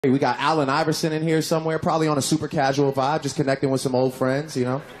We got Allen Iverson in here somewhere, probably on a super casual vibe, just connecting with some old friends, you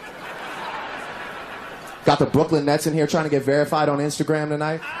know. Got the Brooklyn Nets in here trying to get verified on Instagram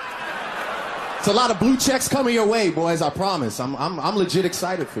tonight. It's a lot of blue checks coming your way, boys, I promise. I'm legit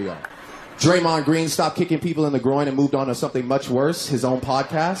excited for y'all. Draymond Green stopped kicking people in the groin and moved on to something much worse, his own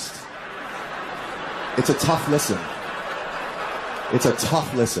podcast. It's a tough listen. It's a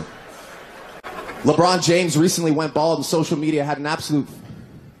tough listen. LeBron James recently went bald and social media had an absolute...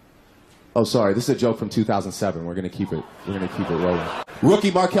 Oh, sorry, this is a joke from 2007. We're gonna keep it rolling.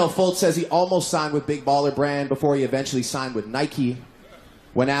 Rookie Markelle Fultz says he almost signed with Big Baller Brand before he eventually signed with Nike.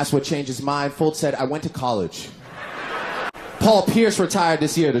 When asked what changed his mind, Fultz said, "I went to college." Paul Pierce retired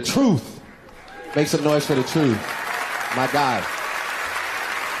this year. The Truth. Make some noise for The Truth. My guy.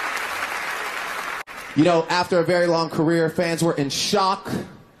 You know, after a very long career, fans were in shock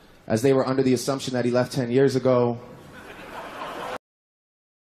as they were under the assumption that he left 10 years ago.